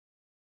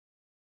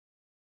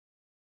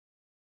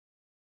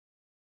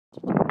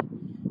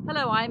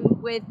Hello, I'm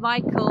with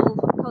Michael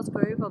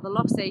Cosgrove of the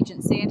Loughs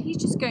agency, and he's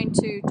just going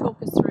to talk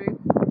us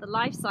through the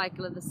life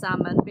cycle of the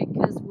salmon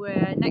because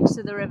we're next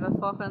to the River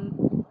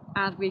Faughan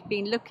and we've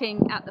been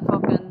looking at the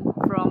Faughan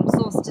from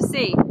source to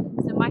sea.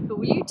 So Michael,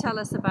 will you tell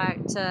us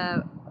about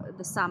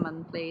the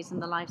salmon please and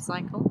the life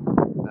cycle?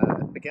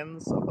 It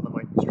begins up in the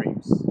mountain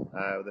streams.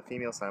 With a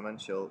female salmon,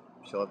 she'll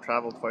have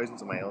travelled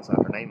thousands of miles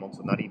after 9 months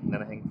of not eating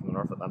anything from the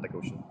North Atlantic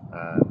Ocean,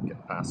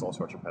 getting past all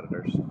sorts of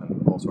predators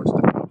and all sorts of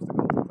different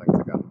obstacles and things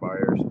like that, and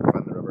barriers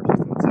within the river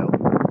system itself.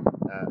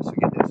 She'll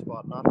get to a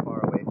spot not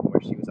far away from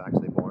where she was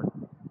actually born.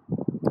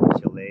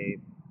 She'll lay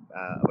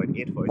about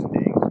 8,000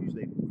 eggs,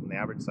 usually from the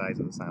average size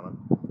of the salmon,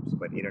 which is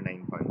about 8 or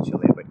 9 pounds. She'll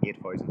lay about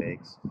 8,000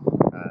 eggs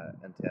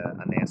into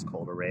a nest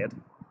called a red,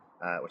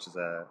 which is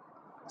a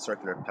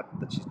circular pit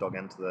that she's dug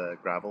into the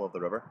gravel of the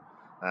river.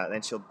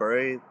 Then she'll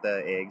bury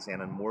the eggs in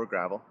more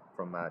gravel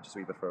from just a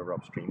wee bit further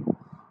upstream.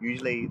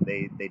 Usually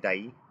they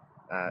die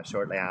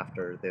shortly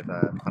after they've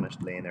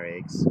finished laying their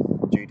eggs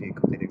due to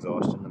complete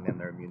exhaustion and then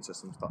their immune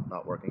system's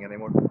not working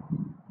anymore.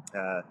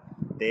 The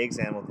eggs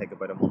then will take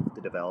about a month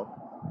to develop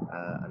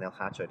and they'll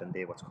hatch out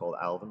into what's called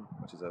alvin,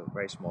 which is a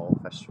very small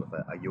fish with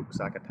a yolk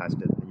sac attached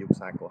to it. The yolk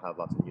sac will have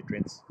lots of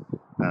nutrients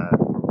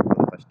for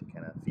the fish to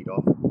kind of feed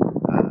off.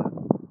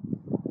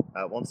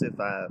 Once they've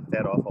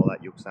fed off all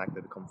that yolk sac,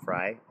 they become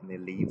fry and they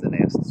leave the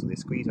nest. So they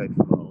squeeze out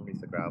from underneath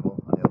the gravel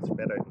and they'll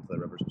spread out into the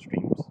rivers and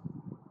streams,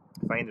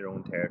 find their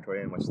own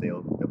territory in which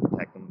they'll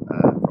protect them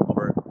from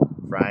other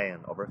fry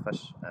and other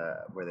fish,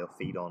 where they'll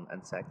feed on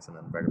insects and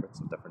invertebrates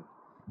of different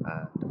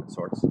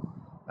sorts.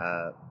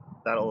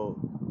 That'll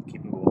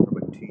keep them going for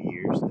about 2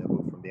 years, and they'll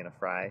go from being a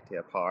fry to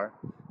a par,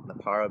 and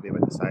the par will be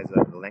about the size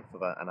of the length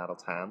of an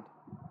adult's hand.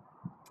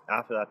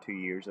 After that 2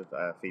 years of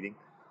feeding,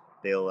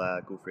 they'll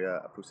go through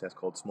a process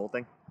called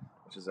smolting,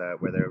 which is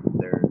where they'll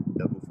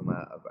go from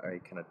a very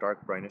kind of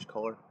dark brownish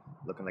colour,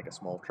 looking like a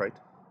small trout,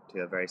 to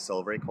a very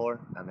silvery colour,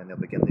 and then they'll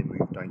begin to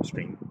move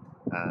downstream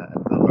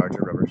into the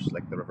larger rivers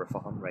like the River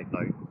Faughan right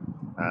now.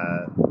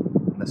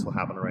 And this will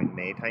happen around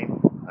May time.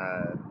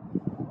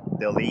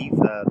 They'll leave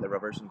the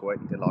rivers and go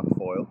out into Lough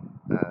Foyle,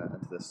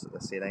 into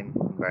the saline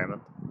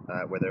environment,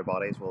 where their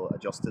bodies will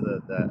adjust to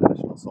the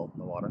additional salt in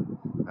the water,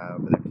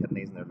 where their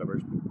kidneys and their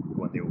livers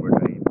go into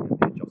overdrive and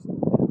they adjust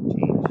and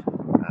change,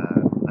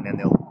 and then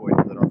they'll